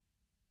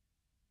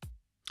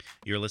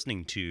You're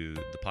listening to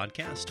the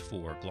podcast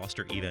for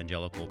Gloucester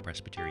Evangelical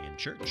Presbyterian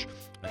Church,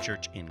 a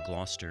church in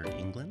Gloucester,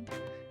 England.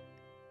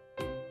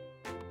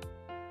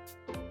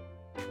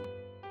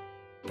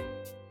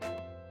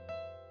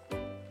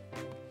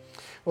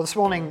 Well, this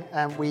morning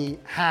we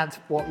had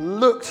what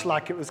looked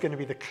like it was going to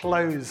be the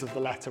close of the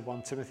letter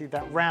 1 Timothy,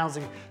 that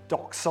rousing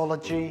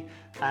doxology,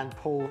 and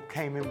Paul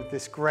came in with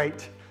this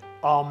great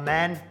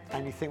Amen,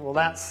 and you think, well,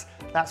 that's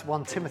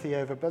 1 Timothy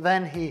over. But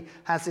then he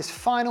has this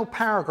final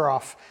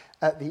paragraph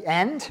at the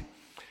end,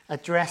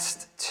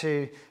 addressed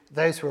to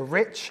those who are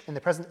rich in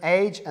the present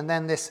age, and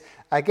then this,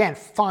 again,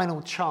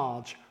 final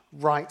charge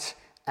right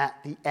at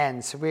the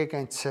end. So we're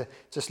going to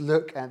just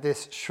look at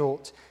this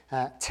short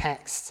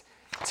text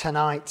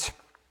tonight.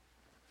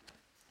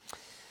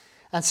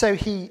 And so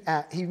he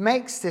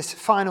makes this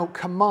final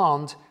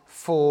command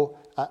for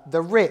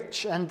the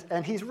rich,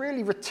 and he's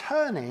really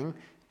returning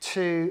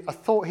to a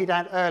thought he'd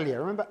had earlier.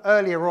 Remember,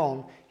 earlier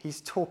on, he's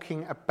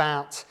talking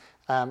about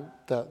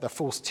the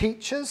false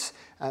teachers.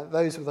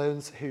 Those were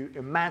those who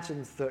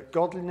imagined that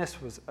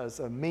godliness was as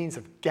a means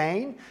of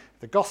gain.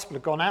 The gospel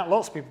had gone out,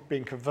 lots of people had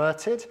been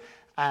converted,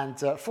 and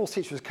false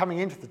teachers coming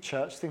into the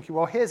church thinking,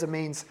 well, here's a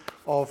means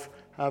of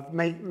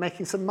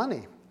making some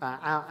money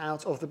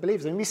out of the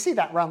believers. And we see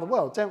that around the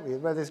world, don't we?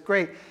 Where there's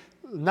great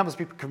numbers of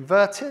people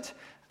converted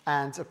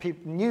and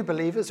new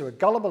believers who are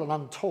gullible and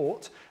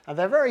untaught, and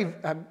they're very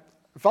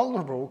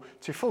vulnerable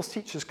to false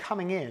teachers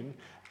coming in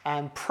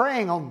and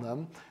preying on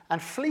them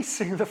and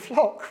fleecing the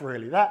flock,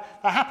 really. That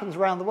happens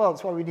around the world.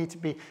 That's why we need to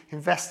be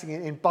investing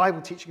in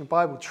Bible teaching and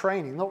Bible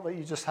training. Not that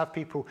you just have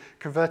people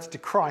converted to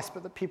Christ,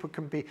 but that people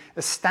can be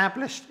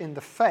established in the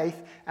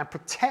faith and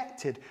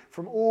protected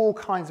from all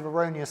kinds of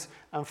erroneous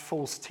and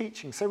false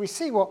teaching. So we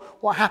see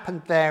what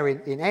happened there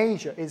in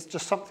Asia is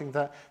just something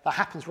that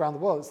happens around the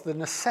world. It's the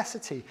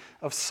necessity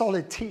of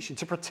solid teaching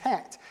to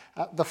protect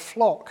the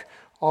flock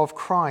of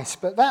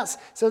Christ. But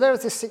so there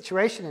is this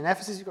situation in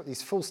Ephesus. You've got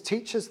these false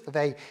teachers.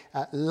 They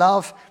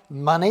love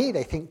money.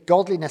 They think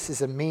godliness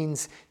is a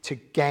means to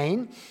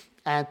gain.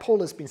 And Paul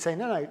has been saying,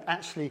 no,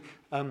 actually,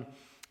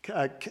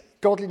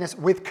 godliness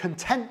with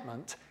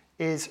contentment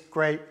is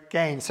great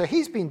gain. So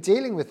he's been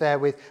dealing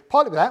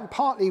partly with that and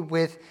partly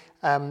with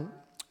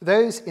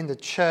those in the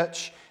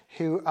church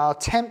who are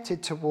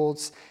tempted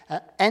towards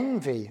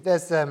envy.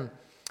 There's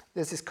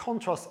this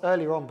contrast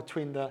earlier on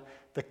between the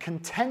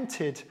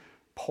contented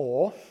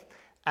poor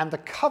and the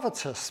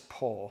covetous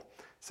poor.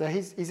 So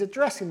he's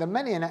addressing the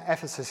many in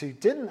Ephesus who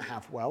didn't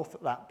have wealth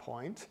at that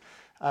point,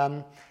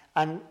 and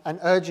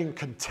urging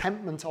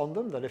contentment on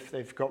them, that if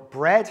they've got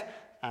bread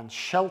and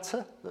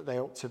shelter, that they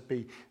ought to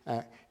be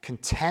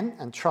content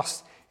and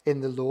trust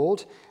in the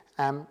Lord.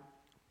 And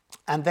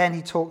then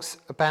he talks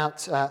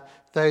about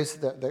those,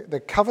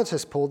 the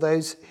covetous poor,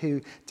 those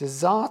who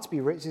desire to be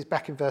rich. This is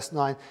back in verse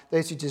 9.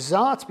 Those who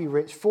desire to be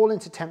rich fall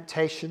into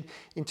temptation,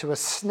 into a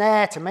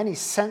snare, to many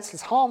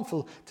senseless,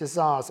 harmful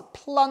desires that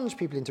plunge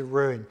people into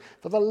ruin.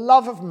 For the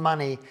love of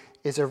money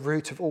is a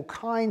root of all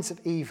kinds of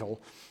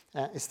evil.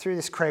 It's through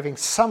this craving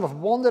some have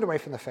wandered away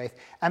from the faith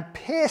and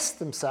pierced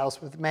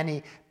themselves with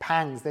many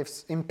pangs. They've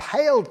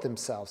impaled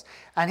themselves.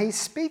 And he's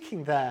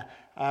speaking there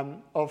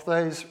of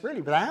those really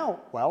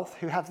without wealth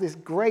who have this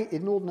great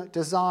inordinate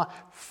desire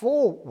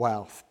for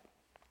wealth.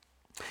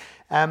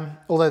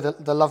 Although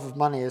the love of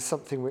money is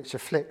something which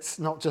afflicts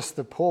not just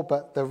the poor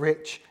but the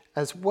rich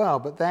as well.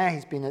 But there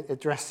he's been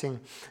addressing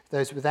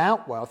those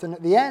without wealth. And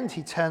at the end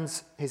he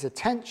turns his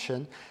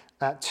attention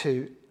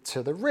to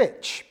the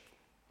rich.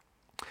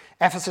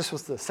 Ephesus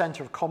was the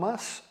center of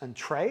commerce and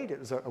trade. It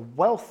was a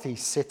wealthy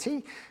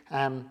city.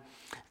 And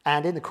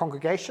in the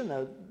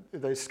congregation,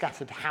 those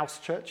scattered house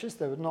churches,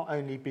 there would not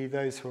only be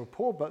those who were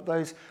poor, but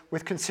those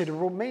with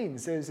considerable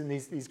means. Those in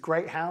these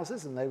great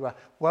houses, and they were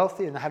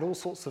wealthy and they had all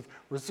sorts of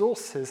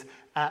resources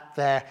at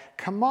their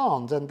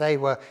command. And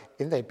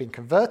they'd been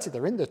converted,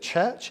 they're in the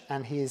church,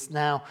 and he is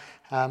now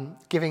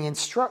giving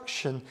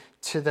instruction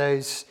to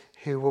those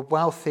who were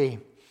wealthy.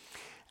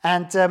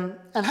 And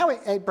how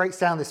it breaks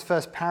down this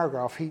first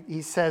paragraph,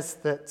 he says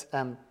that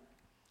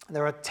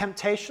there are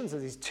temptations,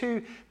 there's these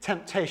two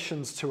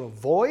temptations to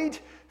avoid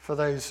for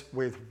those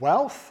with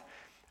wealth,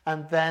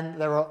 and then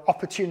there are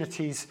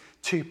opportunities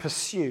to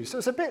pursue. So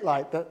it's a bit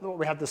like what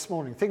we had this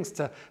morning, things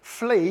to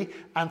flee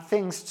and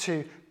things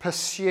to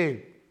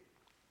pursue.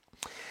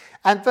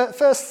 And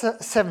verse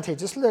 17,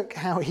 just look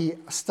how he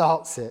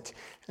starts it.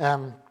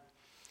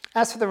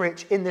 As for the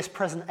rich in this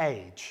present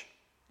age,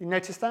 you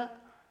notice that?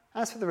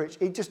 As for the rich,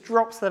 he just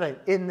drops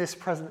that in this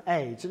present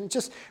age. And it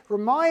just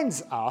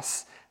reminds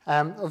us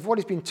of what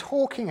he's been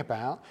talking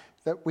about,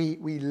 that we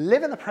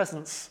live in the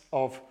presence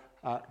of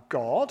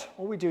God.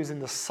 All we do is in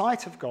the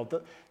sight of God,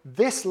 that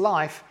this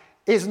life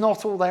is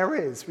not all there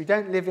is. We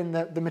don't live in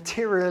the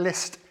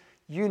materialist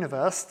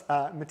universe,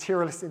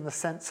 materialist in the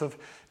sense of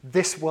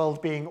this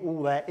world being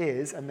all there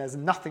is and there's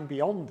nothing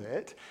beyond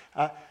it.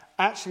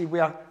 Actually, we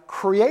are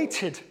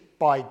created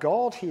by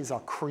God. He is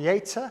our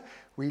creator.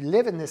 We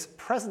live in this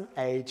present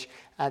age,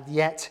 and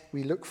yet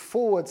we look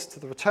forwards to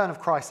the return of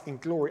Christ in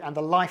glory and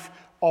the life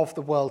of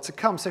the world to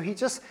come. So he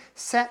just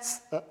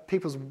sets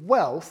people's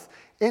wealth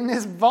in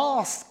this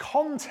vast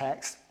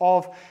context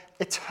of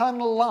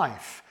eternal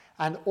life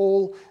and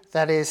all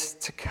that is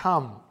to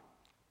come.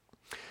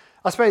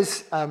 I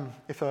suppose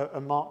if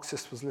a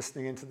Marxist was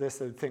listening into this,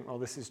 they would think, well,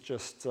 this is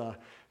just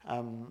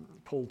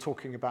Paul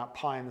talking about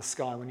pie in the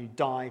sky when you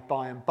die,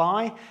 by and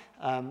by.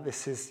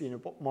 This is,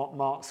 what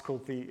Marx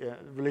called the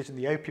religion,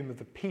 the opium of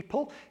the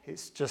people.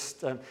 It's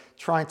just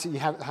trying to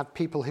have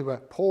people who are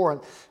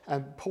poor,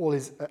 and Paul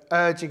is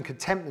urging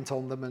contentment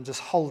on them and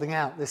just holding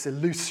out this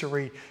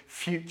illusory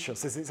future.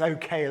 Says it's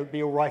okay, it'll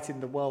be all right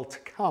in the world to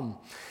come.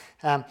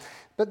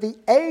 But the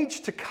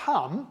age to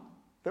come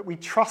that we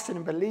trust in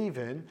and believe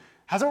in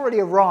has already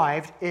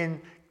arrived in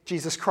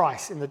Jesus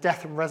Christ, in the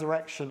death and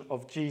resurrection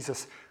of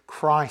Jesus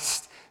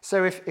Christ.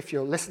 So if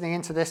you're listening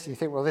into this and you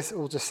think, well, this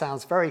all just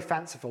sounds very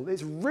fanciful,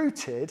 it's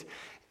rooted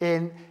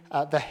in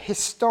the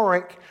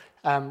historic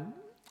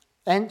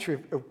entry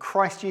of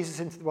Christ Jesus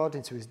into the world,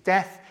 into his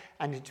death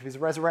and into his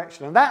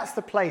resurrection. And that's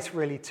the place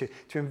really to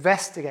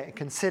investigate and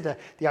consider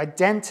the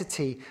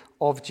identity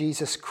of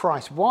Jesus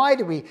Christ. Why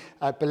do we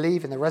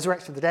believe in the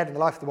resurrection of the dead and the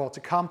life of the world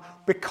to come?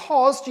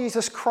 Because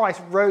Jesus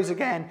Christ rose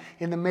again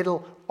in the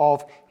middle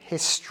of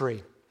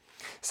history.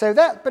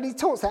 But he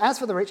talks that as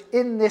for the rich,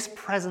 in this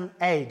present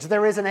age,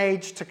 there is an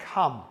age to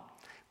come,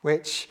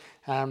 which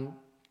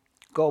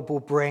God will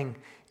bring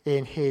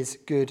in his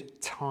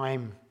good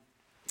time.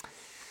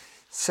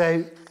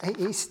 So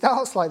he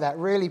starts like that,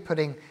 really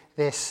putting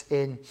this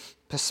in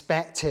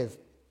perspective.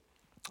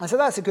 And so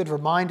that's a good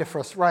reminder for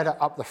us right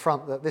up the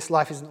front that this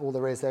life isn't all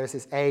there is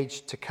this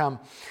age to come.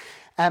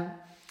 And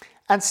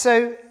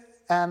so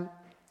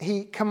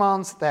he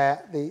commands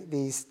there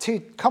these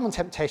two common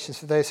temptations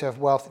for those who have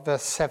wealth,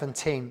 verse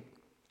 17.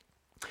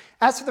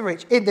 As for the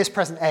rich in this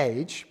present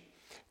age,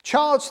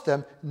 charge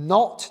them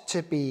not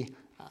to be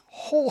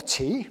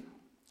haughty,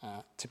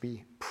 to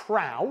be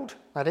proud,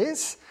 that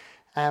is,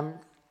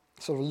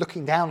 sort of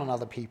looking down on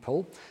other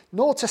people,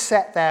 nor to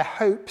set their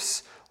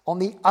hopes on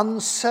the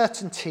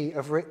uncertainty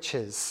of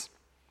riches.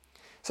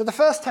 So the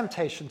first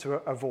temptation to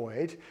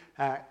avoid,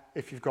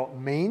 if you've got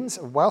means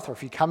and wealth, or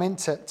if you come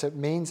into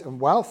means and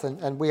wealth,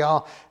 and we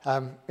are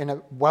in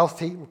a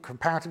wealthy,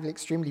 comparatively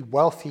extremely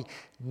wealthy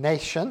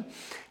nation,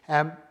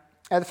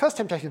 the first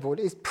temptation to avoid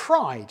is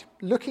pride,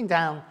 looking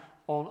down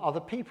on other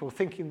people,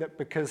 thinking that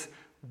because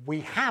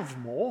we have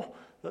more,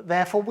 that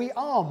therefore we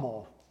are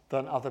more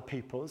than other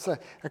people. It's a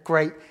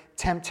great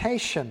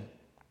temptation.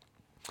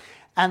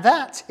 And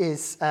that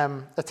is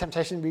a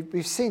temptation,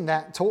 we've seen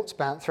that talked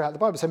about throughout the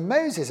Bible. So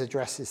Moses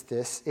addresses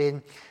this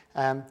in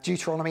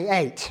Deuteronomy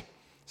 8.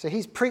 So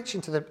he's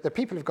preaching to the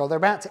people of God. They're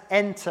about to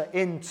enter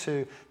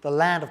into the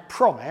land of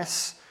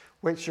promise,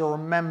 which you'll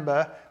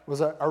remember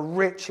was a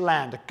rich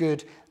land, a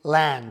good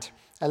land.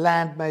 A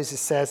land, Moses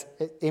says,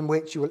 in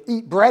which you will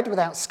eat bread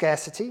without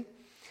scarcity,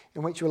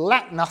 in which you will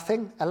lack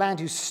nothing, a land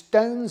whose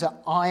stones are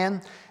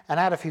iron, and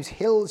out of whose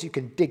hills you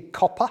can dig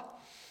copper.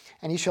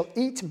 And you shall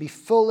eat and be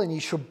full, and you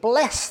shall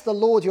bless the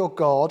Lord your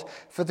God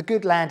for the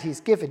good land he's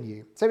given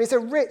you. So it's a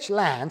rich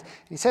land.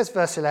 And he says,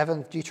 verse 11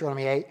 of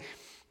Deuteronomy 8,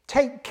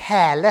 take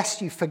care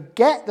lest you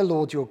forget the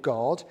Lord your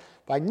God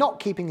by not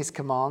keeping his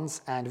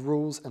commands and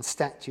rules and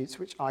statutes,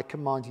 which I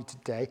command you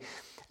today,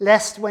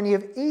 lest when you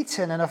have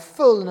eaten and are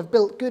full and have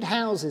built good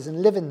houses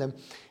and live in them,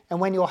 and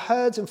when your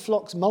herds and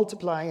flocks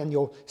multiply and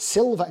your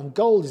silver and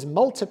gold is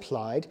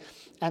multiplied,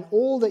 and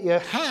all that you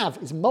have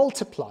is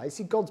multiplied,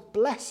 see, God's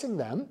blessing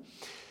them,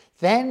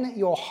 then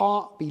your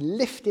heart be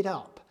lifted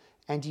up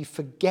and you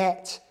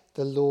forget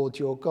the Lord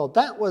your God.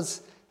 That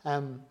was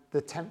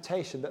the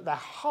temptation, that their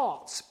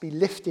hearts be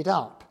lifted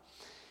up.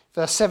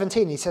 Verse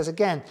 17, he says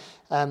again,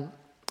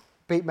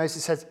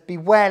 Moses says,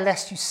 beware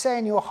lest you say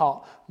in your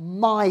heart,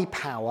 my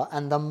power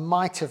and the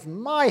might of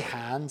my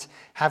hand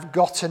have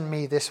gotten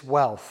me this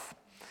wealth.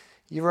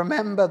 You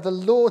remember the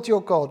Lord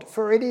your God,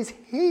 for it is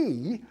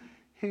he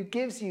who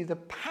gives you the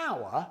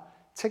power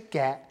to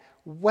get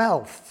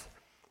wealth.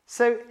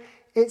 So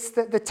it's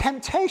that the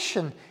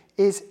temptation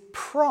is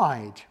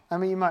pride. I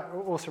mean, you might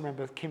also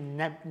remember King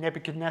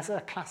Nebuchadnezzar,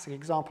 a classic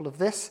example of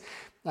this.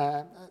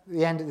 At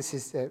the end of this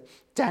is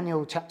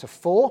Daniel chapter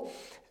 4,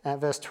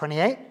 verse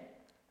 28.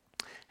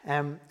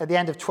 At the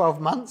end of 12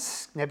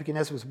 months,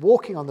 Nebuchadnezzar was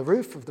walking on the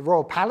roof of the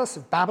royal palace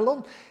of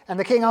Babylon, and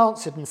the king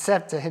answered and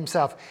said to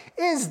himself,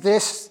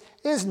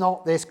 Is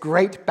not this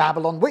great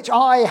Babylon, which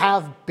I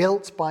have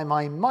built by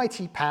my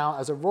mighty power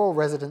as a royal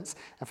residence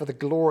and for the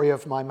glory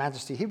of my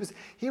majesty?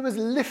 He was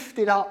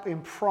lifted up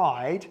in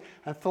pride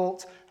and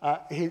thought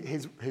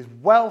his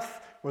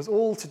wealth was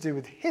all to do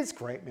with his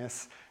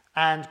greatness,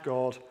 and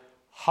God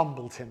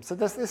humbled him. So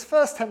there's this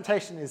first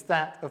temptation is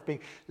that of being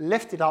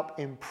lifted up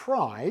in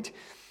pride.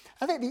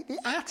 I think the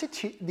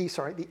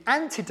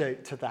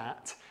antidote to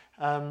that,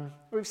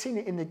 we've seen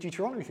it in the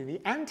Deuteronomy thing,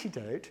 the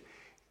antidote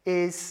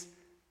is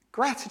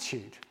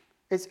gratitude.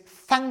 It's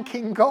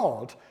thanking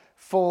God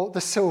for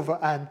the silver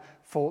and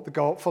for the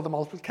gold, for the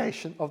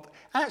multiplication of,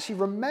 actually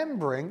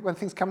remembering when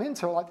things come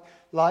into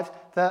life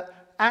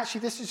that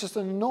actually this is just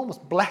an enormous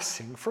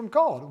blessing from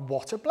God.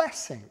 What a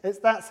blessing.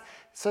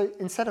 So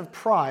instead of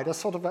pride, a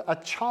sort of a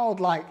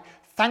childlike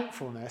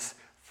thankfulness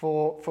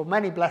for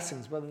many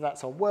blessings, whether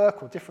that's our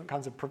work or different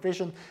kinds of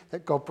provision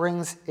that God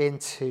brings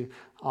into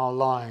our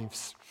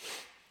lives.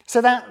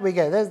 So that we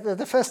go.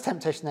 The first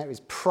temptation there is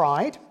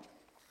pride.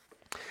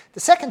 The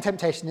second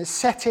temptation is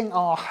setting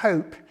our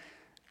hope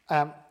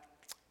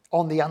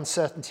on the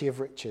uncertainty of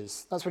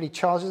riches. That's what he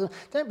charges them.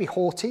 Don't be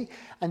haughty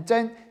and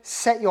don't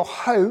set your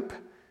hope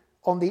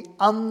on the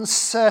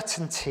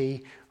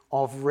uncertainty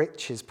of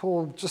riches.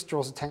 Paul just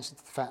draws attention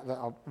to the fact that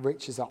our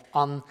riches are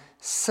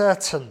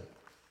uncertain.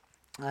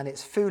 And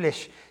it's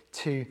foolish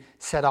to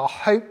set our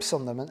hopes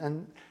on them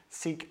and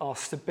seek our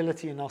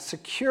stability and our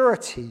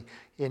security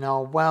in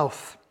our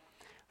wealth.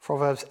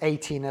 Proverbs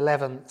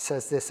 18:11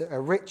 says this: a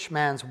rich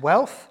man's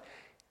wealth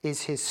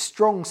is his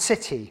strong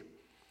city,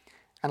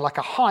 and like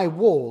a high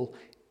wall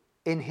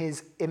in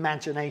his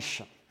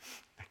imagination.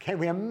 Okay,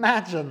 we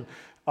imagine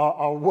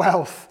our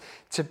wealth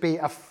to be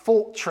a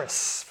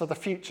fortress for the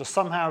future.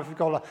 Somehow, if we've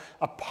got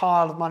a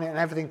pile of money and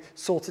everything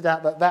sorted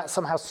out, that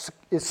somehow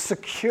is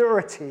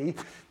security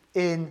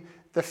in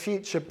the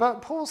future.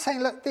 But Paul's saying,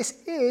 look,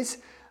 this is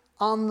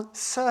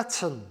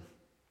uncertain.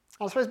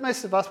 I suppose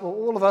most of us, well,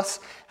 all of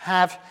us,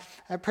 have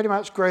pretty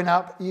much grown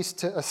up used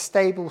to a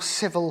stable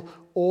civil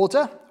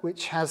order,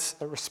 which has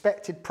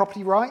respected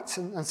property rights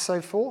and so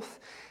forth,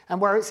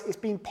 and where it's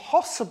been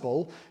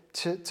possible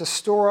to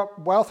store up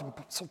wealth and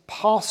sort of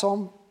pass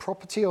on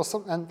property or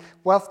something, and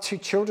wealth to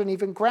children,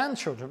 even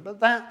grandchildren. But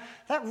that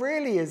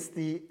really is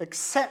the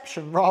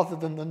exception rather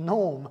than the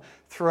norm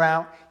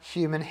throughout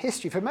human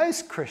history. For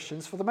most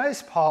Christians, for the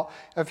most part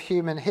of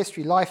human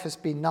history, life has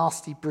been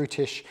nasty,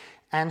 brutish,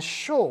 and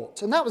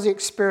short. And that was the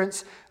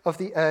experience of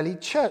the early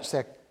church.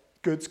 Their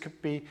goods could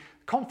be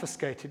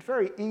confiscated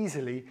very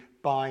easily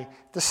by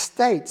the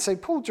state. So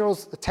Paul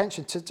draws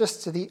attention to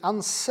the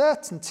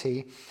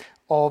uncertainty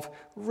of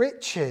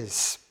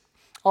riches.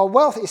 Our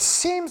wealth, it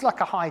seems like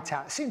a high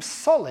tower, it seems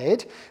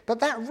solid, but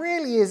that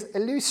really is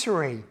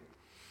illusory.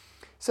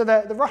 So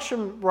the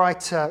Russian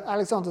writer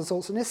Alexander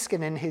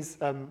Solzhenitsyn, in his,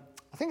 I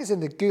think it's in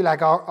the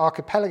Gulag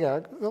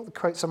Archipelago, I've got the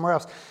quote somewhere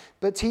else,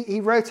 but he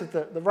wrote of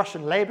the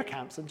Russian labor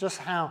camps and just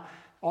how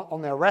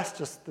on their arrest,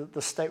 just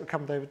the state would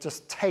come, they would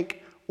just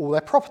take all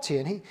their property.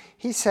 And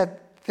he said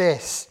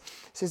this,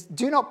 he says,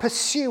 do not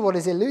pursue what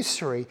is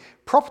illusory,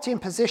 property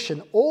and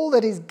position, all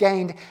that is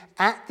gained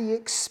at the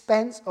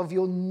expense of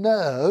your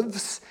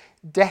nerves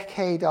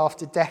decade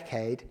after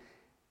decade,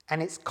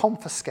 and it's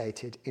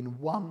confiscated in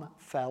one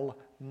fell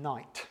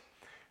night.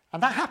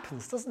 And that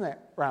happens, doesn't it,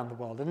 around the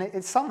world? And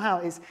it somehow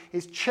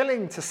is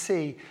chilling to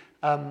see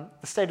the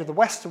state of the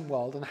Western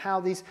world and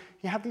how you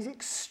have these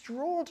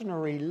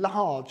extraordinary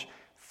large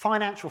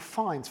financial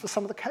fines for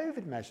some of the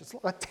COVID measures.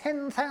 Like a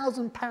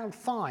 £10,000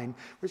 fine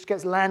which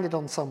gets landed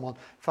on someone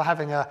for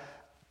having a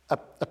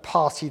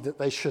party that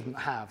they shouldn't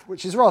have,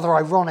 which is rather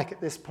ironic at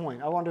this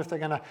point. I wonder if they're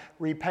going to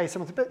repay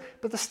something.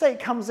 But the state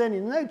comes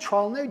in no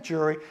trial, no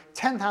jury,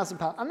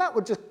 £10,000, and that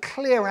would just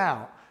clear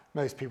out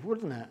most people,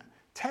 wouldn't it?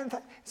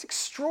 It's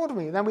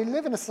extraordinary. And then we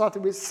live in a society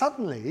where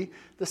suddenly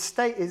the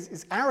state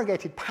is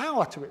arrogated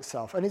power to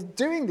itself and is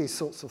doing these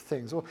sorts of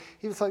things. Or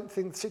even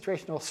the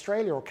situation in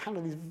Australia or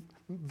Canada, these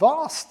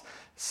vast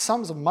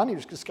sums of money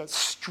which just get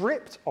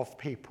stripped of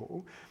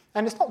people.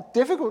 And it's not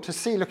difficult to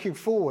see looking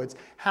forwards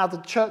how the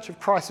Church of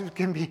Christ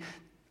could be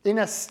in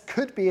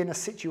a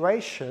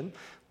situation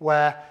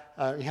where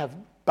you have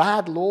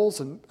bad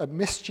laws and a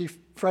mischief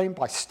framed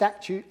by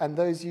statute, and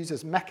those used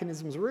as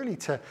mechanisms really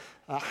to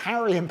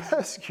harry and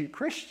persecute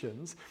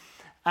Christians.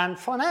 And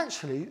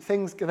financially,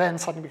 things then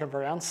suddenly become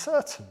very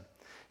uncertain.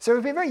 So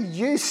we've been very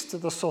used to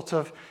the sort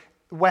of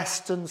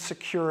Western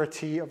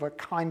security of a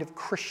kind of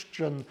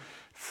Christian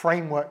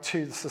framework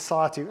to the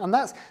society, and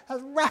that's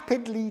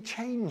rapidly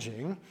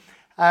changing.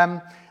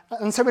 And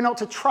so we're not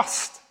to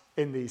trust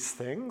in these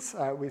things,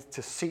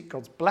 to seek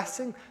God's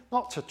blessing,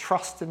 not to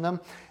trust in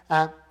them,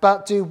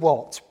 but do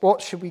what?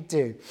 What should we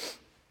do?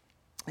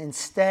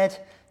 Instead,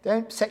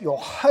 don't set your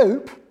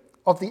hope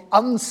of the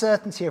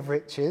uncertainty of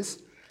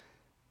riches,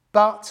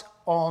 but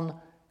on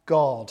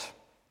God,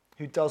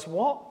 who does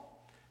what?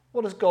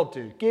 What does God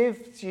do?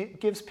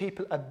 Gives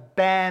people a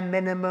bare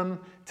minimum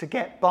to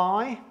get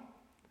by.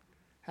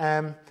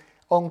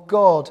 On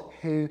God,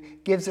 who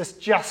gives us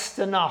just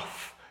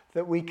enough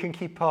that we can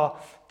keep our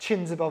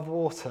chins above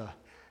water.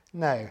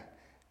 No.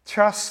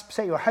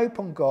 Set your hope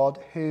on God,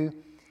 who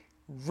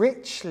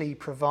richly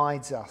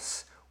provides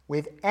us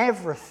with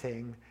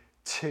everything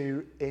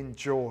to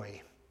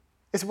enjoy.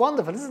 It's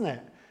wonderful, isn't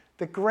it?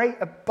 The great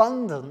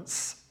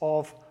abundance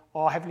of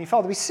our Heavenly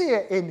Father. We see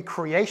it in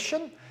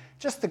creation,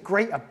 just the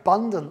great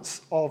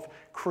abundance of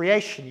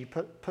creation. You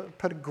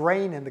put a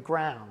grain in the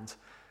ground,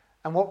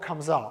 and what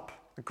comes up?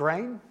 A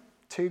grain?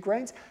 2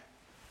 grains?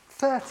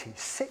 30,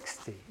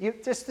 60.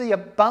 Just the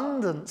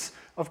abundance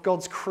of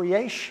God's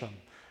creation.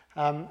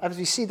 As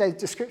we see those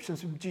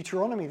descriptions from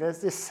Deuteronomy, there's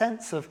this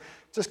sense of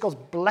just God's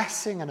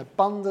blessing and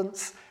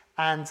abundance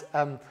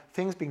and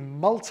things being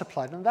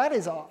multiplied. And that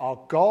is our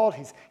God,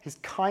 his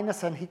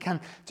kindness, and he can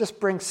just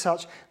bring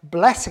such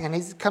blessing. And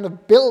he's kind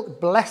of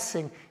built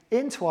blessing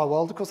into our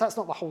world. Of course, that's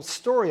not the whole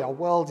story. Our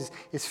world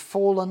is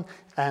fallen,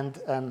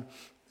 and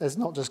there's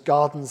not just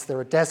gardens, there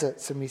are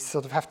deserts, and we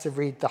sort of have to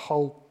read the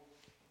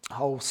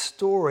whole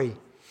story.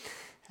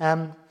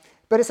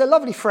 But it's a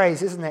lovely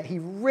phrase, isn't it? He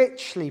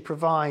richly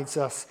provides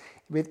us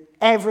with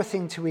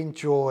everything to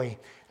enjoy.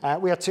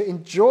 We are to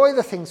enjoy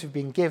the things we've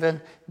been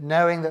given,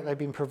 knowing that they've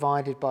been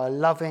provided by a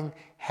loving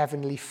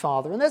Heavenly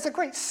Father. And there's a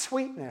great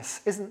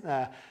sweetness, isn't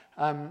there?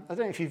 I don't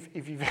know if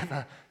you've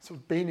ever sort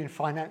of been in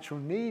financial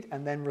need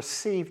and then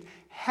received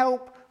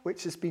help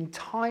which has been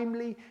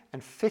timely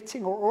and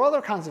fitting, or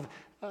other kinds of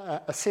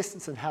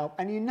assistance and help,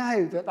 and you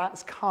know that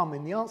that's come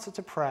in the answer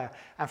to prayer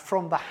and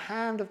from the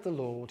hand of the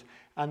Lord,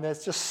 and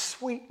there's just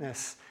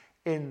sweetness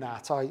in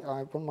that.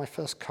 My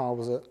first car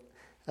was a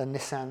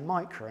Nissan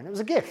Micra, and it was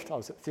a gift. I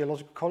was at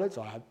theological college.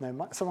 I had no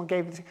money. Someone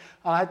gave it.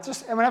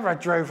 And whenever I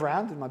drove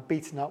around in my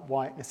beaten up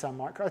white Nissan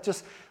Micra, I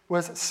just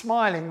was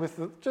smiling with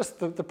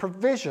the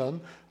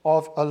provision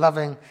of a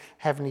loving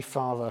Heavenly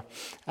Father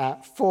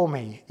for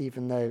me,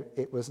 even though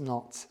it was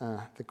not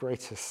the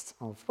greatest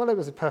of. Well, it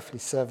was a perfectly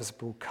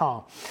serviceable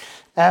car.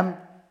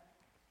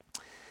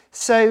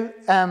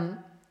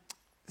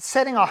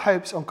 Setting our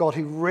hopes on God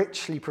who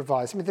richly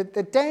provides. I mean,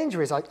 the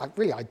danger is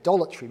really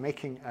idolatry,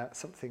 making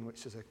something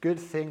which is a good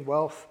thing,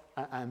 wealth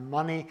and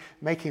money,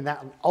 making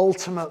that an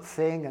ultimate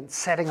thing and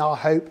setting our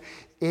hope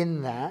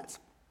in that.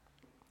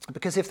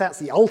 Because if that's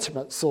the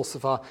ultimate source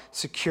of our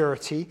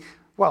security,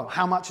 well,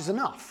 how much is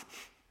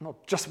enough?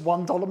 Not just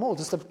 $1 more,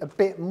 just a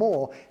bit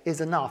more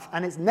is enough.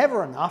 And it's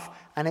never enough,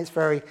 and it's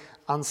very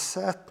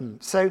uncertain.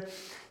 So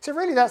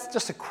really that's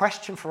just a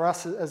question for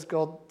us as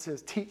God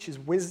teaches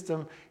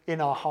wisdom in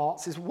our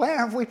hearts, is where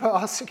have we put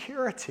our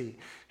security?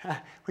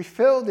 We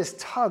feel this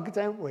tug,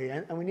 don't we?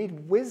 And we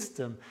need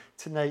wisdom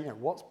to know,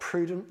 what's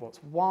prudent,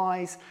 what's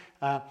wise.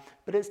 But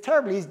it's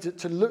terribly easy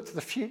to look to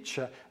the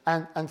future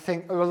and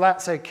think, oh, well,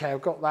 that's okay,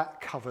 I've got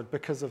that covered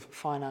because of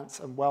finance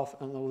and wealth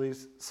and all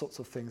these sorts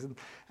of things.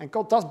 And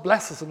God does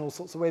bless us in all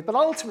sorts of ways, but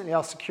ultimately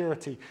our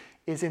security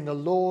is in the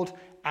Lord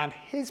and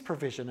his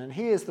provision, and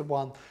he is the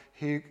one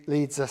who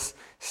leads us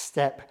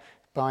step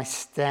by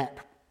step.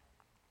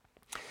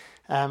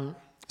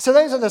 So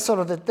those are the sort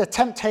of the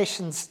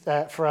temptations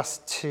for us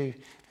to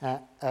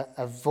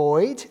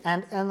avoid.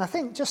 And I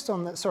think just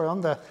on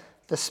the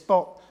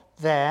spot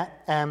there,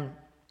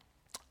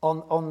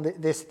 on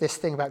this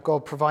thing about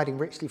God providing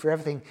richly for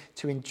everything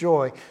to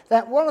enjoy,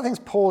 that one of the things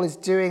Paul is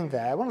doing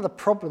there, one of the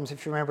problems,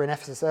 if you remember in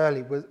Ephesus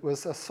early,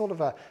 was a sort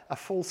of a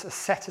false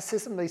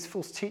asceticism. These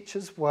false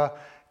teachers were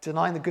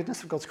denying the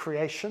goodness of God's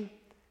creation,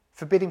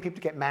 forbidding people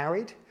to get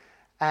married,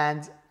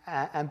 and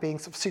being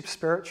sort of super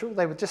spiritual.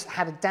 They were just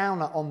had a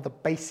downer on the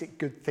basic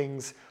good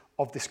things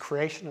of this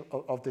creation,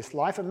 of this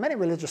life. And many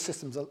religious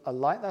systems are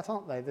like that,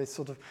 aren't they? They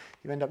sort of,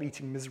 you end up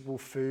eating miserable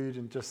food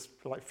and just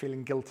like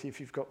feeling guilty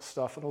if you've got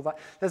stuff and all that.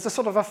 There's a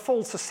sort of a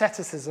false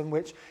asceticism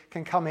which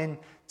can come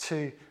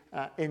into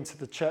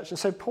the church. And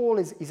so Paul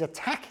is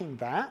attacking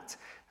that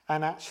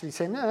and actually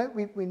saying, no,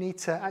 we need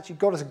to, actually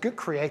God is a good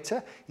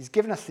creator. He's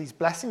given us these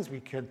blessings.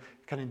 We can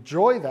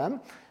enjoy them.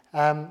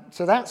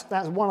 So that's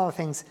one of the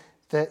things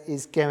that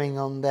is going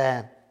on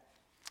there.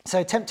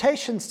 So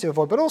temptations to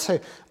avoid, but also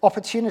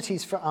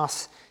opportunities for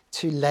us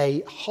to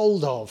lay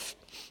hold of.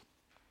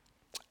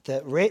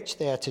 The rich,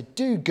 they are to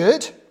do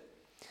good,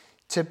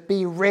 to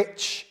be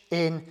rich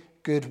in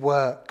good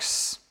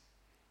works.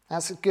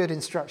 That's a good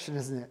instruction,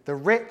 isn't it? The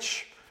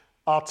rich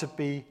are to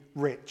be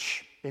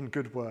rich in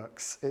good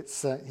works.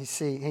 It's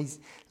he's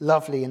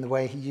lovely in the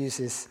way he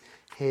uses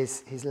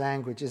his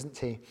language, isn't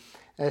he?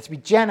 To be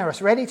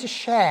generous, ready to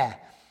share,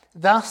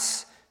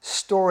 thus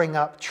storing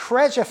up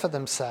treasure for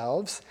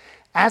themselves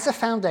as a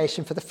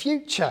foundation for the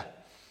future,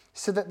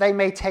 so that they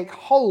may take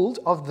hold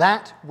of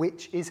that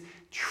which is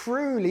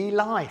truly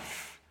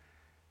life.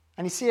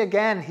 And you see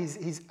again,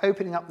 he's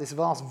opening up this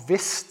vast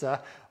vista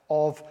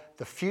of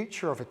the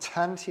future, of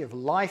eternity, of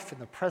life in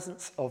the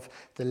presence of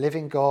the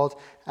living God,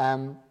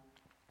 and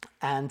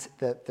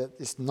that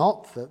it's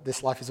not that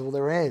this life is all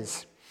there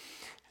is.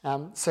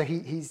 So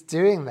he's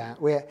doing that.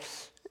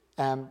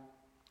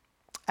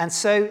 And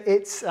so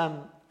it's...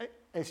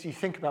 as you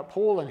think about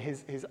Paul and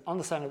his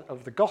understanding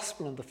of the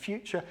gospel and the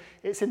future,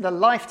 it's in the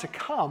life to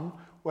come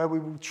where we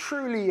will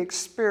truly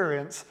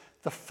experience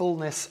the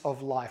fullness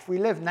of life. We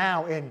live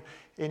now in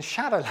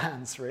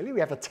shadowlands, really.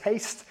 We have a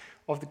taste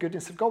of the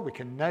goodness of God. We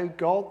can know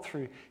God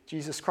through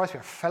Jesus Christ. We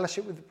have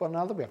fellowship with one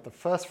another. We have the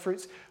first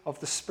fruits of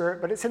the Spirit.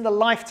 But it's in the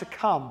life to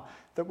come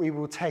that we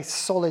will taste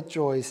solid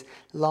joys,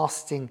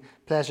 lasting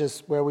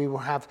pleasures, where we will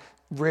have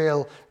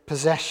real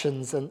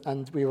possessions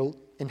and we will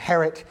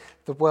inherit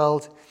the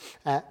world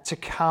to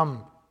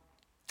come.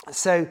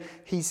 So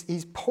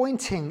he's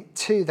pointing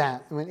to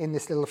that in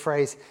this little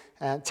phrase,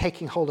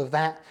 taking hold of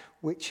that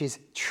which is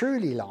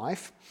truly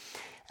life.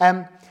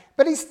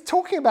 But he's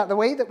talking about the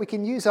way that we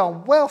can use our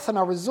wealth and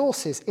our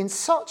resources in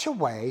such a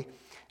way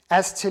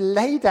as to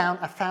lay down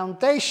a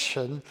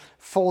foundation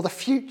for the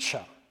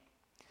future.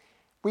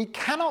 We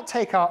cannot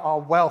take our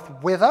wealth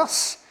with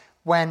us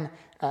when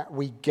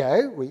we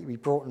go. We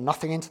brought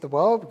nothing into the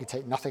world. We can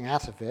take nothing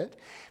out of it.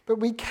 But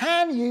we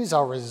can use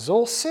our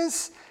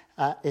resources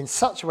in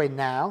such a way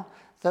now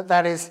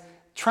that is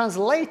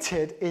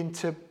translated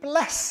into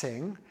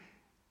blessing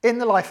in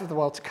the life of the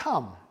world to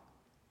come.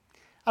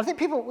 I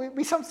think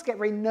we sometimes get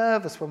very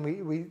nervous when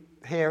we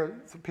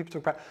hear people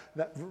talk about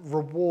that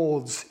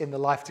rewards in the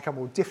life to come,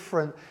 or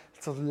different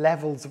sort of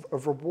levels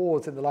of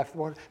rewards in the life of the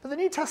world. But the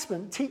New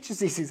Testament teaches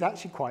these things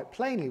actually quite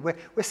plainly. We're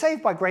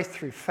saved by grace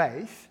through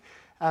faith,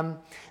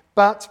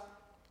 but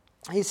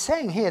he's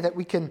saying here that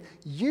we can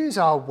use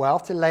our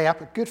wealth to lay up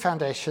a good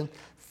foundation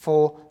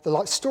for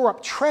store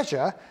up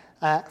treasure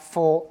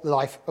for the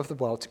life of the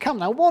world to come.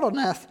 Now, what on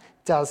earth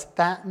does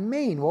that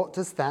mean? What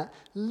does that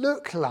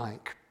look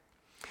like?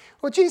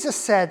 Well, Jesus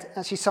said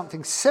actually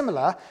something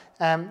similar.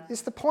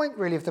 It's the point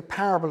really of the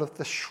parable of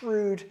the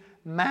shrewd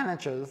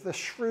manager, the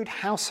shrewd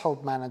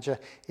household manager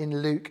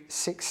in Luke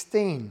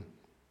 16.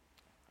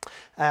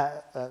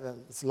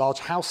 It's a large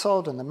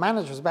household, and the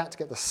manager was about to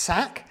get the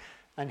sack,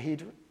 and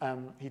he'd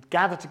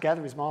gathered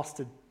together his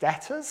master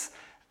debtors,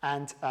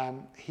 and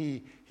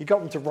he got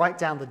them to write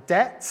down the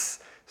debts,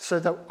 so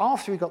that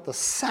after he got the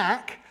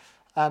sack,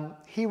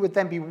 he would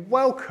then be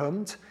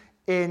welcomed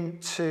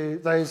into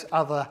those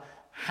other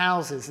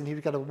houses, and he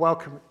would get a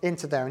welcome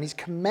into there. And he's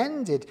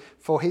commended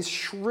for his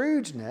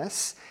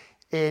shrewdness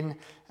in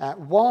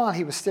while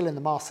he was still in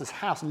the master's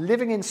house,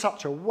 living in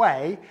such a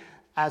way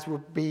as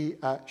would be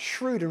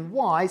shrewd and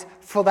wise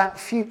for that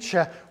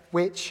future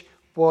which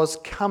was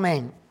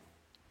coming.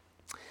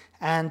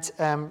 And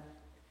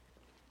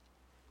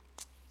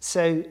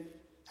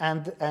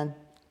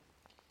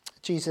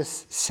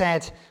Jesus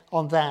said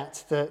on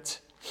that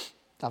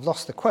I've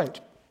lost the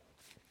quote.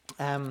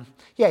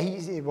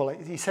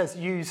 He says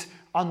use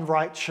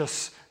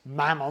unrighteous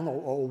mammon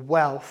or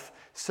wealth,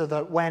 so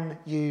that when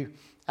you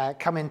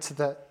come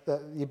into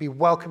you'll be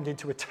welcomed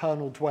into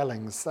eternal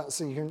dwellings.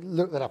 So you can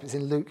look that up. It's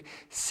in Luke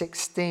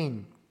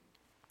 16.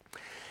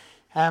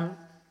 And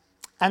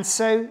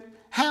so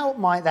how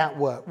might that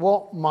work?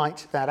 What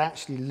might that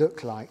actually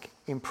look like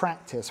in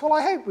practice? Well,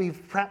 I hope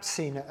we've perhaps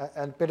seen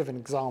a bit of an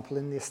example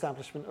in the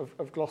establishment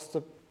of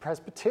Gloucester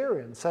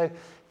Presbyterian. So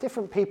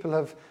different people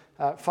have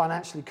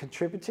financially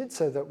contributed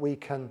so that we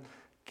can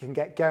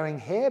get going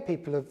here.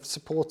 People have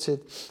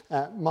supported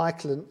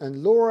Michael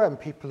and Laura, and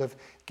people have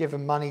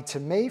given money to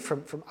me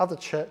from other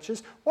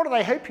churches. What are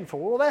they hoping for?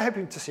 Well, they're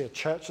hoping to see a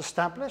church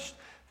established.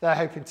 They're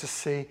hoping to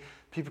see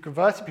people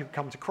converted, people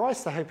come to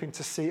Christ. They're hoping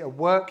to see a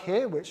work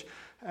here which,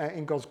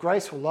 in God's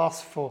grace, will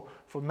last for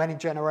many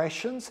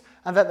generations,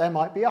 and that there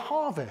might be a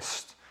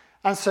harvest.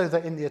 And so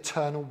that in the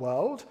eternal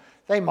world,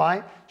 they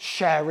might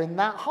share in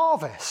that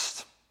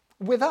harvest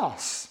with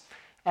us.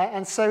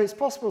 And so it's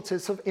possible to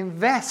sort of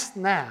invest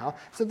now.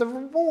 So the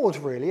reward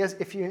really, is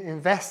if you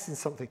invest in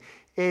something,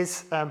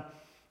 is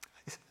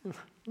it's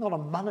not a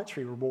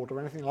monetary reward or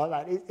anything like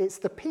that. It's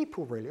the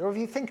people really. Or if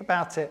you think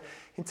about it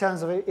in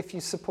terms of if you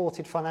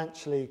supported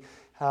financially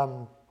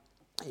a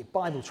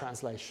Bible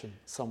translation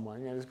somewhere,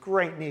 there's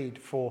great need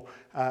for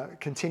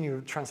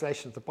continual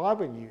translation of the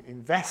Bible, and you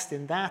invest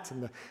in that,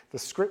 and the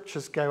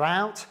scriptures go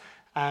out,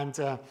 and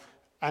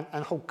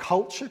whole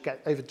culture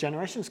over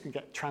generations can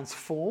get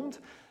transformed.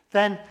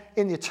 Then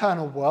in the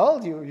eternal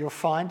world, you'll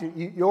find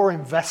your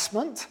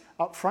investment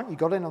up front, you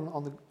got in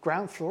on the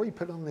ground floor, you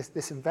put on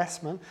this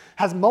investment,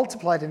 has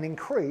multiplied and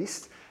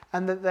increased,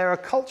 and that there are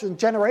cultures and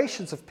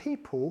generations of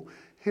people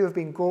who have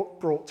been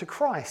brought to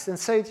Christ. And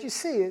so you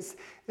see, it's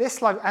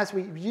this life, as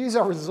we use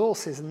our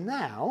resources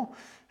now,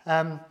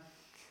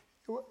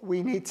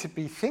 we need to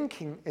be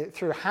thinking it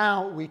through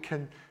how we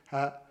can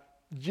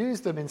use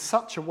them in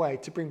such a way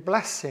to bring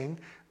blessing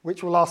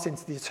which will last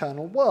into the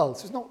eternal world.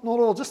 So it's not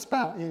all just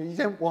about, you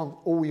don't want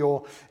all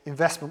your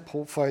investment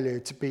portfolio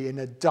to be in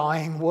a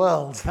dying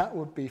world. That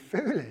would be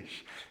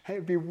foolish. It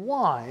would be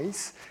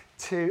wise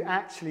to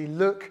actually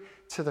look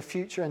to the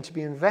future and to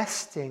be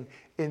investing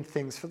in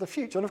things for the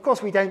future. And of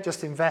course, we don't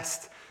just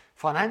invest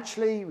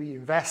financially, we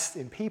invest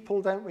in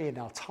people, don't we, in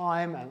our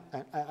time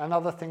and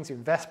other things. We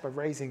invest by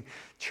raising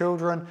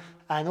children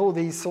and all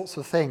these sorts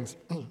of things.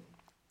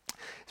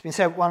 It's been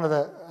said, one of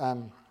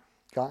the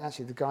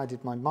guy I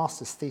did my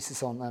master's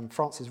thesis on,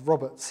 Francis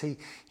Roberts, he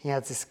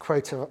had this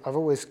quote I've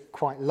always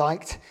quite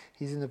liked.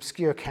 He's an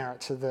obscure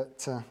character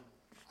that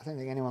I don't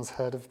think anyone's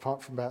heard of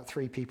apart from about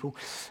 3 people.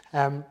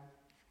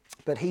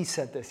 But he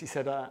said this, he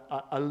said,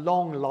 a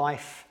long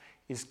life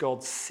is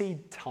God's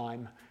seed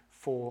time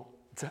for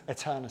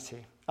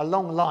eternity. A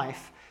long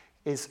life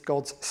is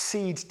God's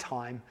seed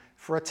time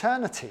for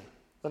eternity.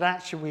 That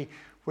actually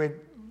we're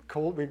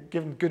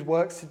given good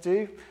works to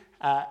do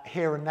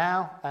here and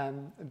now,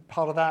 and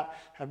part of that,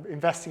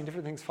 investing in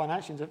different things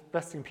financially,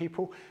 investing in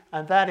people,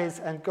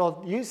 and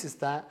God uses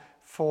that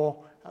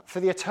for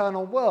the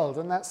eternal world,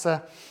 and that's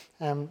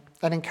an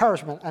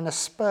encouragement and a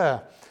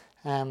spur.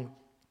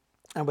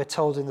 And we're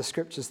told in the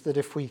scriptures that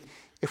if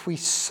we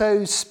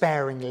sow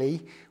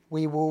sparingly,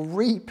 we will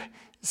reap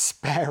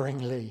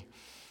sparingly.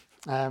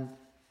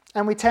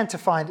 And we tend to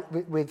find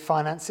with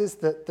finances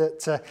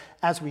that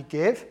as we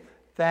give,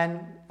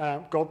 then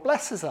God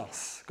blesses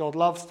us. God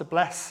loves to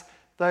bless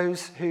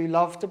those who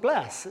love to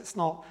bless. It's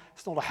not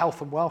a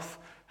health and wealth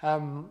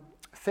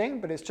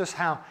thing, but it's just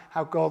how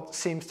God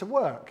seems to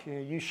work.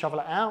 You shovel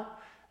it out,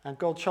 and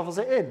God shovels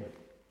it in.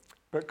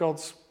 But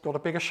God's got a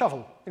bigger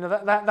shovel.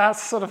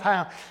 That's sort of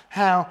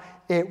how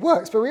it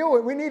works. But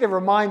we need a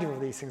reminder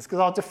of these things, because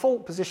our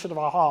default position of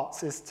our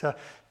hearts is to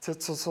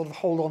sort of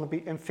hold on and be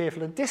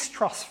fearful and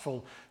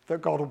distrustful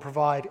that God will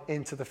provide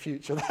into the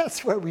future.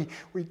 That's where we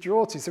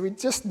draw to. So we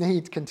just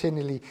need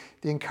continually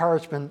the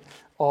encouragement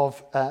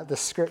of the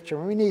Scripture.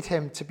 And we need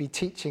him to be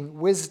teaching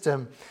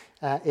wisdom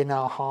in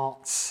our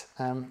hearts,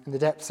 in the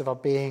depths of our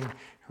being,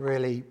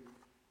 really.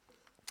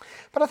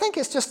 But I think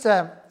it's just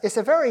it's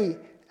a very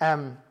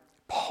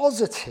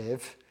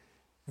positive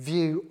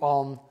view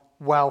on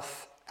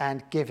wealth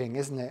and giving,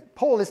 isn't it?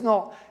 Paul is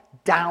not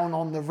down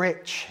on the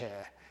rich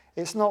here.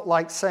 It's not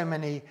like so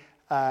many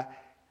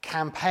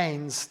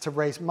campaigns to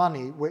raise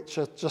money, which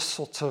are just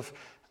sort of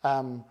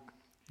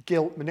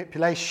guilt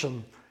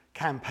manipulation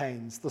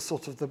campaigns, the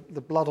sort of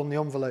the blood on the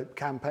envelope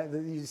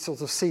campaign. You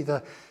sort of see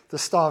the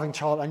starving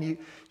child, and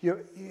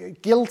you're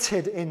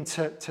guilted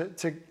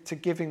into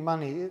giving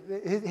money.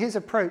 His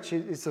approach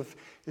is of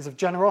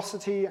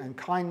generosity and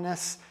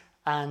kindness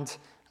and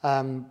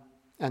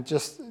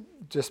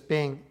just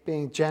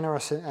being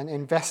generous and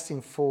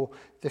investing for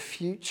the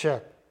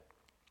future.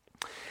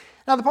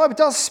 Now, the Bible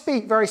does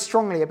speak very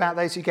strongly about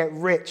those who get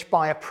rich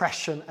by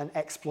oppression and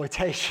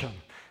exploitation.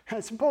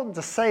 It's important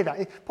to say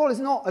that. Paul is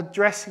not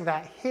addressing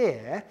that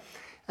here.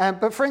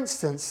 But for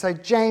instance, so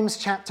James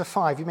chapter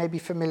 5, you may be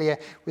familiar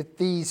with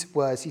these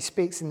words. He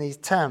speaks in these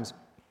terms.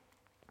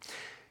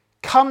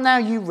 Come now,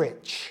 you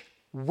rich,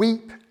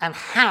 weep and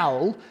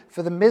howl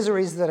for the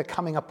miseries that are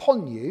coming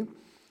upon you.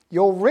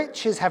 Your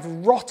riches have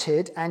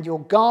rotted and your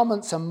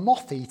garments are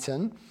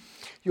moth-eaten.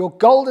 Your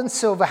gold and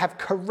silver have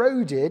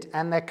corroded,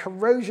 and their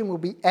corrosion will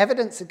be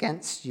evidence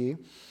against you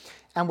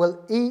and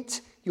will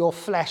eat your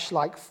flesh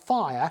like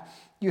fire.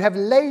 You have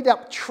laid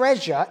up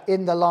treasure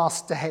in the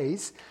last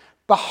days.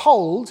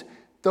 Behold,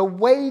 the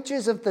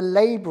wages of the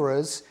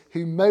laborers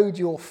who mowed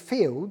your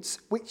fields,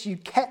 which you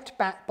kept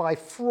back by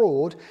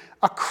fraud,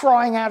 are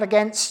crying out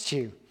against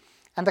you.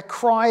 And the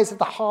cries of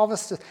the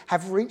harvesters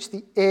have reached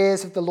the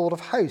ears of the Lord of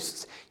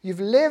hosts. You've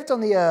lived on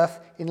the earth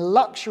in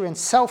luxury and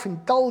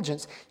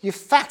self-indulgence. You've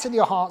fattened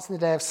your hearts in the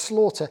day of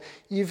slaughter.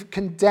 You've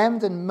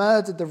condemned and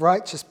murdered the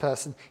righteous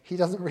person. He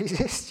doesn't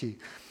resist you.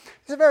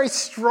 It's a very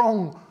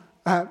strong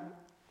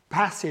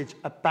passage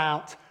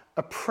about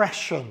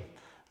oppression,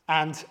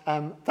 and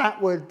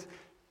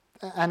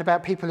and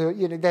about people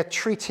who, they're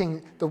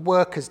treating the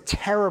workers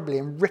terribly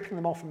and ripping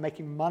them off and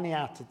making money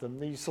out of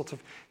them. You sort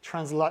of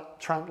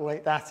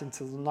translate that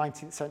into the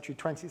 19th century,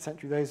 20th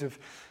century, those of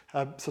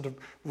sort of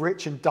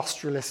rich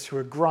industrialists who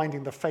are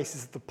grinding the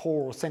faces of the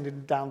poor or sending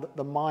them down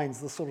the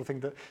mines, the sort of thing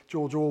that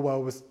George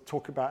Orwell was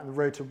talking about in The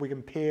Road to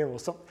Wigan Pier or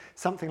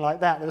something like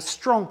that. There are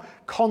strong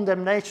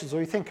condemnations, or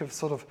you think of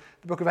sort of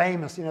the book of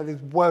Amos,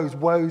 these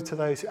woe to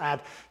those who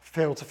add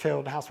field to field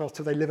and house to house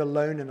till they live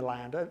alone in the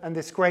land. And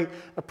this great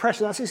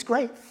oppression, that's this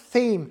great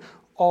theme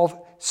of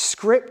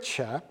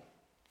Scripture,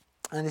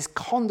 and this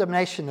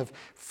condemnation of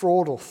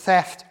fraud or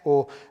theft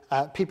or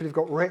people who've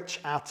got rich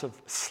out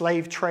of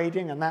slave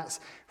trading, and that's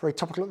very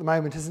topical at the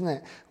moment, isn't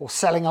it? Or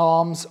selling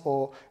arms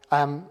or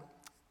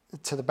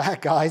to the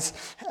bad guys,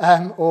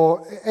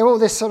 or all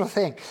this sort of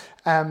thing.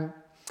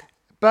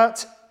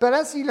 But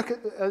as you look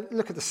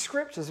at the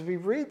Scriptures, as we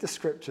read the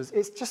Scriptures,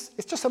 it's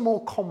just a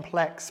more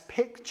complex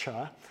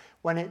picture.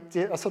 When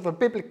a sort of a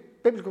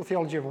biblical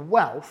theology of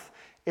wealth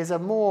is a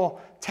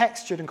more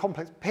textured and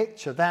complex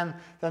picture than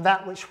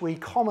that which we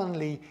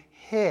commonly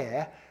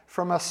hear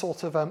from a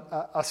sort of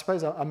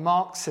a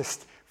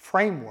Marxist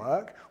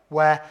framework,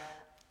 where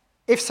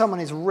if someone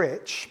is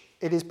rich,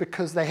 it is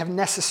because they have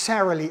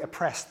necessarily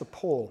oppressed the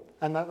poor.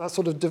 And that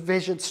sort of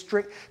division,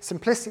 strict,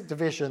 simplistic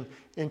division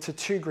into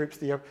two groups,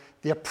 the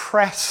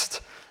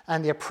oppressed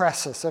and the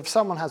oppressor. So if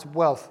someone has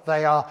wealth,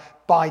 they are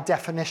by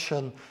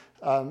definition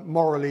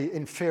morally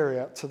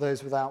inferior to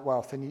those without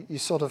wealth. And you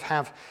sort of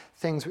have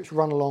things which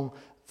run along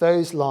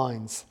those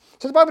lines.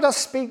 So the Bible does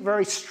speak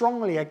very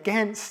strongly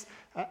against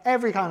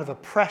every kind of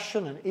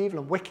oppression and evil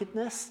and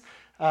wickedness.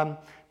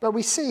 But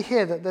we see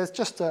here that there's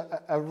just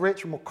a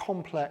rich, more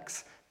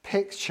complex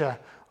picture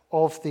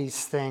of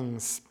these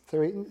things.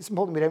 So it's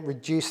important we don't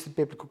reduce the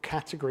biblical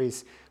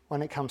categories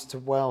when it comes to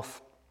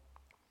wealth.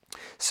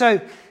 So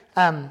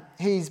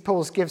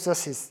Paul gives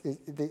us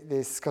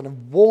this kind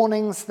of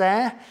warnings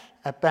there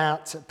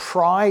about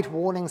pride,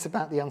 warnings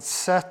about the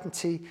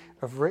uncertainty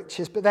of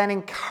riches, but then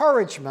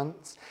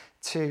encouragement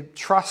to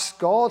trust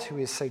God, who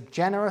is so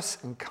generous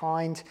and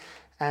kind,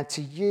 and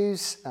to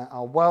use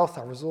our wealth,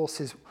 our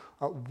resources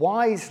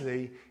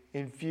wisely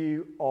in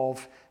view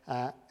of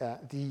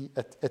the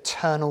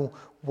eternal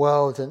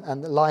world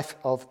and the life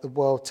of the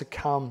world to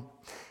come.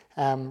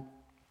 And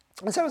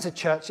so as a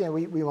church,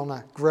 we want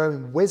to grow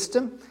in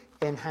wisdom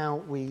in how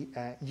we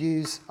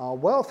use our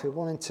wealth. We're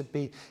wanting to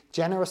be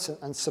generous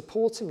and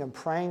supporting and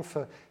praying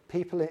for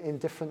people in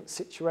different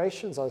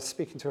situations. I was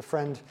speaking to a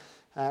friend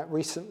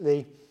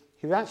recently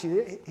who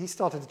actually, he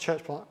started a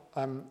church plant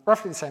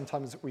roughly the same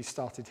time as we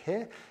started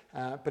here,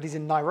 but he's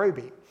in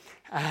Nairobi.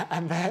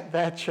 And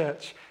their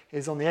church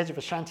is on the edge of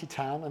a shanty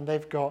town, and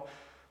they've got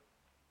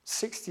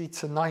 60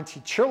 to 90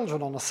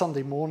 children on a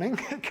Sunday morning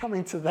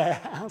coming to their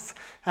house.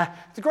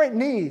 It's great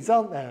needs,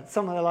 aren't there?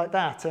 Somewhere like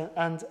that.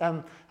 And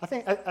I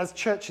think as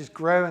churches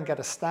grow and get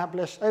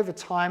established, over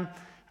time,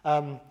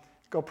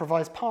 God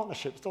provides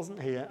partnerships,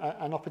 doesn't he?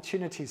 And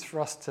opportunities for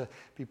us to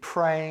be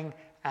praying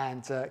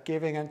and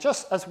giving. And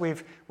just as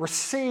we've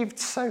received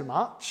so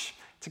much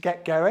to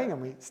get going,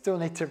 and we still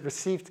need to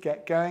receive to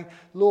get going,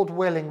 Lord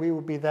willing, we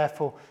will be there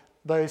for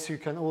those who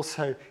can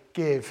also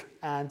give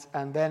and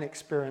then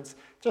experience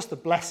just the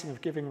blessing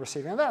of giving and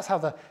receiving. And that's how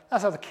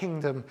the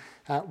kingdom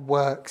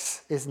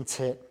works, isn't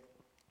it?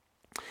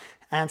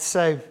 And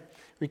so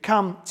we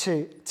come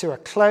to a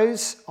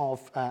close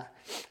of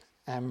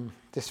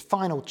this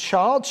final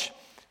charge,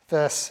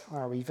 verse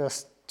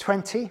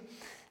 20.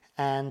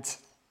 And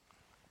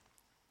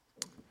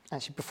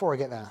actually, before I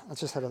get there, I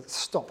just had a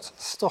Stott.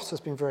 Stott has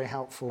been very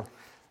helpful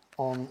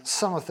on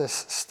some of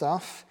this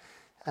stuff.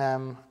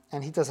 And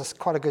he does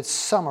quite a good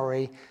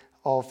summary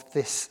of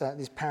these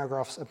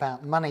paragraphs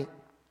about money.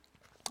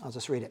 I'll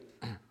just read it.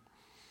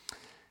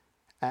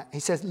 He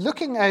says,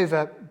 looking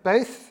over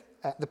both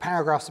the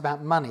paragraphs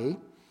about money,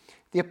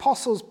 the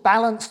apostles'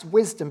 balanced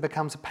wisdom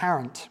becomes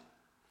apparent.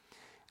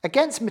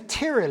 Against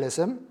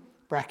materialism,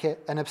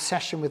 bracket, an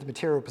obsession with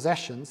material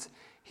possessions,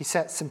 he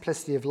sets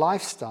simplicity of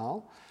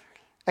lifestyle.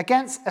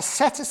 Against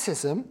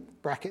asceticism,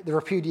 bracket, the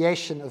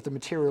repudiation of the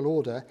material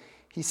order,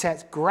 he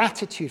sets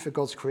gratitude for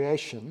God's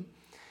creation.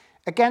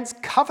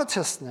 Against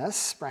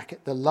covetousness,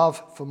 bracket, the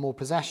lust for more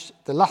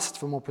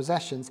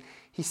possessions,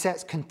 he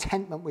sets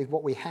contentment with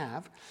what we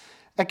have.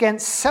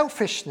 Against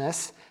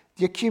selfishness,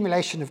 the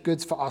accumulation of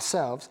goods for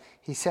ourselves,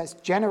 he sets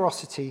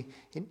generosity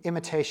in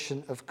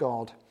imitation of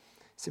God.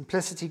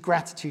 Simplicity,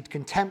 gratitude,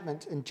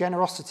 contentment, and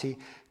generosity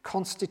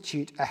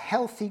constitute a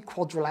healthy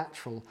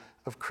quadrilateral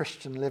of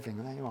Christian living.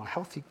 And there you are,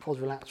 healthy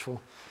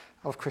quadrilateral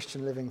of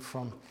Christian living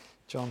from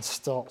John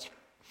Stott.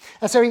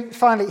 And so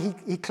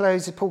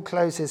Paul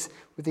closes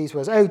with these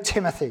words, "O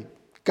Timothy,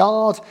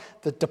 guard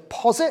the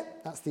deposit,"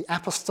 that's the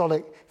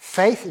apostolic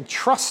faith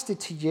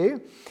entrusted to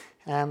you.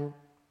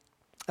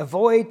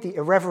 Avoid the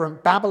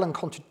irreverent babble and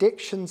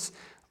contradictions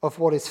of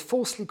what is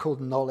falsely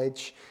called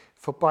knowledge,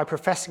 for by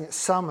professing it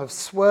some have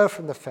swerved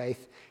from the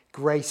faith.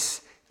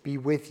 Grace be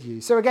with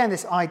you. So again,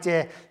 this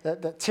idea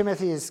that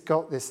Timothy has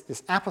got this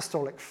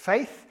apostolic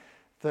faith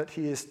that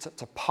he is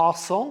to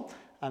pass on,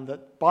 and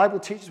that Bible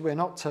teaches we're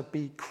not to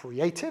be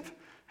creative.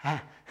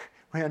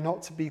 We are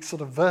not to be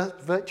sort of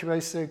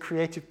virtuoso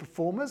creative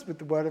performers with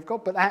the Word of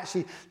God, but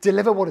actually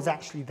deliver what is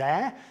actually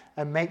there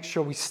and make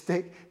sure we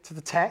stick to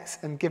the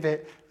text and give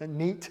it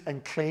neat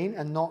and clean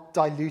and not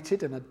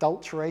diluted and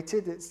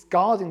adulterated. It's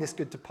guarding this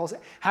good deposit.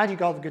 How do you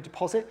guard the good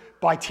deposit?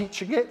 By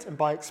teaching it and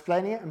by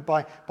explaining it and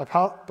by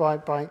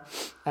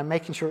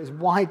making sure it's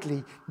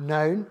widely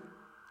known.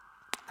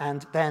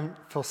 And then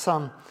for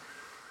some,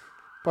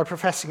 by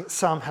professing it,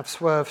 some have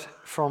swerved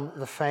from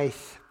the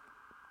faith.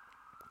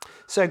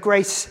 So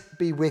grace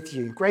be with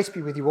you. Grace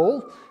be with you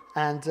all.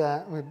 And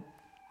we'll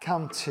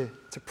come to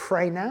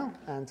pray now.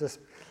 And just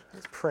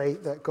let's pray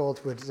that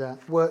God would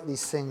work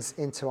these things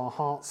into our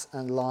hearts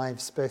and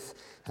lives, both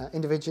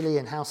individually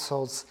in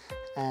households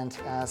and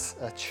as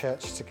a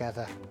church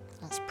together.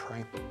 Let's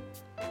pray.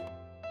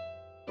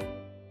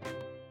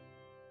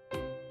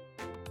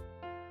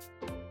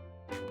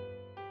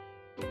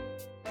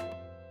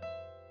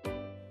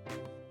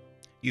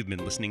 You've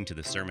been listening to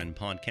the Sermon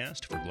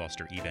Podcast for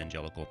Gloucester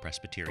Evangelical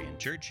Presbyterian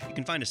Church. You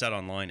can find us out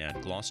online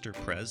at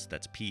gloucesterpres,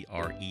 that's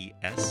pres.co.uk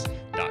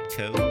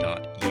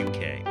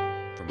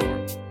for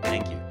more.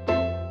 Thank you.